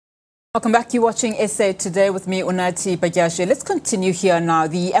Welcome back. You're watching SA Today with me, Unati Bagyashe. Let's continue here now.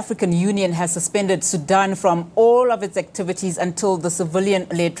 The African Union has suspended Sudan from all of its activities until the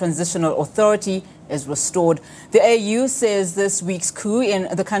civilian-led transitional authority is restored. The AU says this week's coup in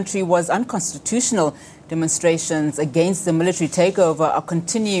the country was unconstitutional. Demonstrations against the military takeover are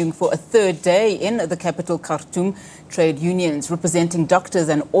continuing for a third day in the capital, Khartoum. Trade unions representing doctors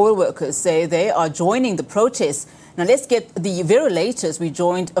and oil workers say they are joining the protests. Now, let's get the very latest. We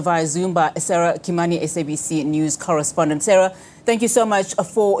joined via Zoom by Sarah Kimani, SABC News correspondent. Sarah, thank you so much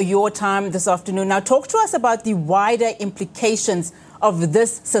for your time this afternoon. Now, talk to us about the wider implications of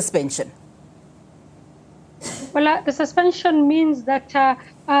this suspension. Well, the suspension means that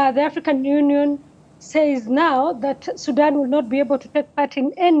the African Union says now that Sudan will not be able to take part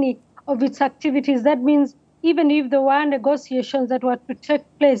in any of its activities. That means even if there were negotiations that were to take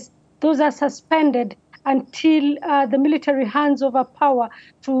place, those are suspended until the military hands over power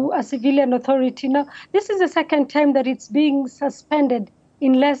to a civilian authority. Now, this is the second time that it's being suspended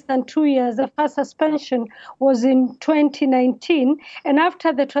in less than 2 years. The first suspension was in 2019, and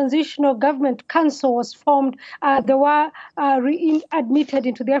after the Transitional Government Council was formed, they were readmitted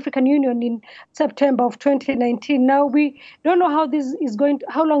into the African Union in September of 2019. Now, we don't know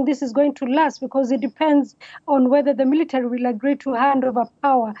how long this is going to last, because it depends on whether the military will agree to hand over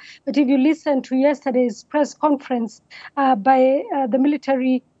power. But if you listen to yesterday's press conference by the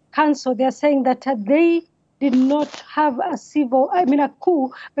military council, they are saying that they did not have a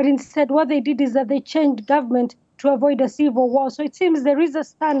coup, but instead what they did is that they changed government to avoid a civil war. So it seems there is a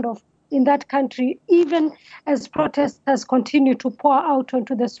standoff in that country, even as protesters continue to pour out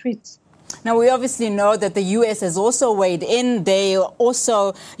onto the streets. Now, we obviously know that the U.S. has also weighed in. They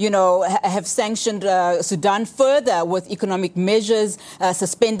also, have sanctioned Sudan further with economic measures,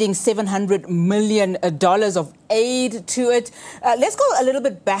 suspending $700 million of aid to it. Let's go a little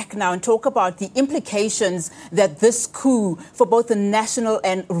bit back now and talk about the implications that this coup for both the national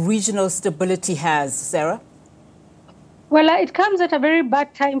and regional stability has. Sarah? Well, it comes at a very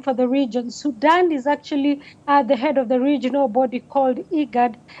bad time for the region. Sudan is actually the head of the regional body called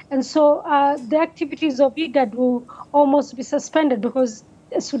IGAD. And so the activities of IGAD will almost be suspended because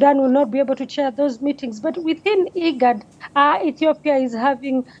Sudan will not be able to chair those meetings. But within IGAD, Ethiopia is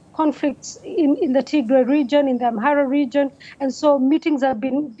having conflicts in the Tigray region, in the Amhara region. And so meetings have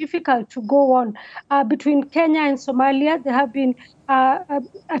been difficult to go on. Between Kenya and Somalia, there have been a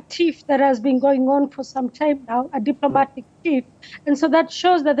tiff that has been going on for some time now, a diplomatic tiff. And so that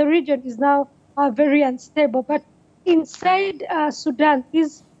shows that the region is now very unstable. But inside Sudan,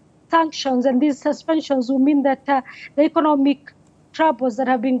 these sanctions and these suspensions will mean that the economic troubles that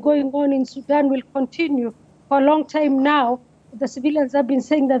have been going on in Sudan will continue for a long time now. The civilians have been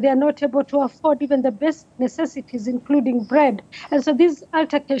saying that they are not able to afford even the basic necessities, including bread. And so these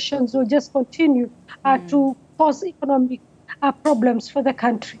altercations will just continue to cause economic problems for the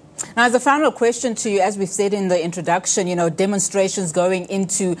country. Now, as a final question to you, as we've said in the introduction, demonstrations going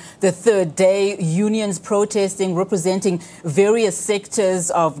into the third day, unions protesting, representing various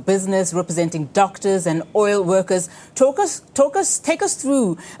sectors of business, representing doctors and oil workers. Take us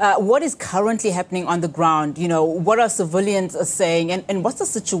through what is currently happening on the ground. What are civilians saying, and what's the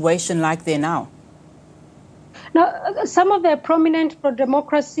situation like there now? Now, some of the prominent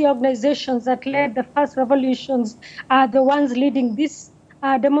pro-democracy organizations that led the first revolutions are the ones leading these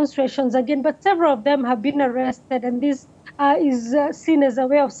demonstrations again, but several of them have been arrested, and this is seen as a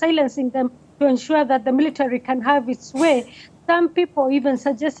way of silencing them to ensure that the military can have its way. Some people even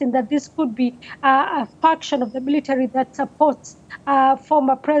suggesting that this could be a faction of the military that supports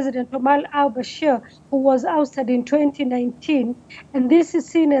former President Omar al-Bashir, who was ousted in 2019. And this is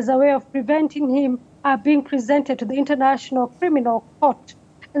seen as a way of preventing him being presented to the International Criminal Court.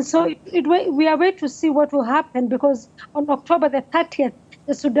 And so we are waiting to see what will happen, because on October the 30th,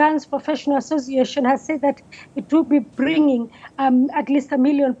 the Sudan's Professional Association has said that it will be bringing at least 1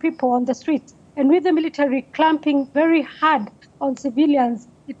 million people on the streets. And with the military clamping very hard on civilians,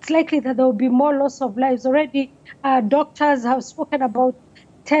 it's likely that there will be more loss of lives. Already, doctors have spoken about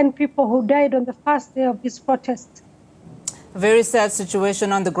 10 people who died on the first day of this protest. A very sad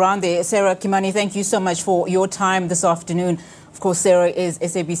situation on the ground there. Sarah Kimani, thank you so much for your time this afternoon. Of course, Sarah is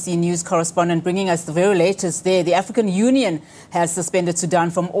SABC News correspondent, bringing us the very latest there. The African Union has suspended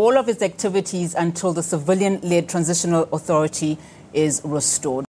Sudan from all of its activities until the civilian-led transitional authority is restored.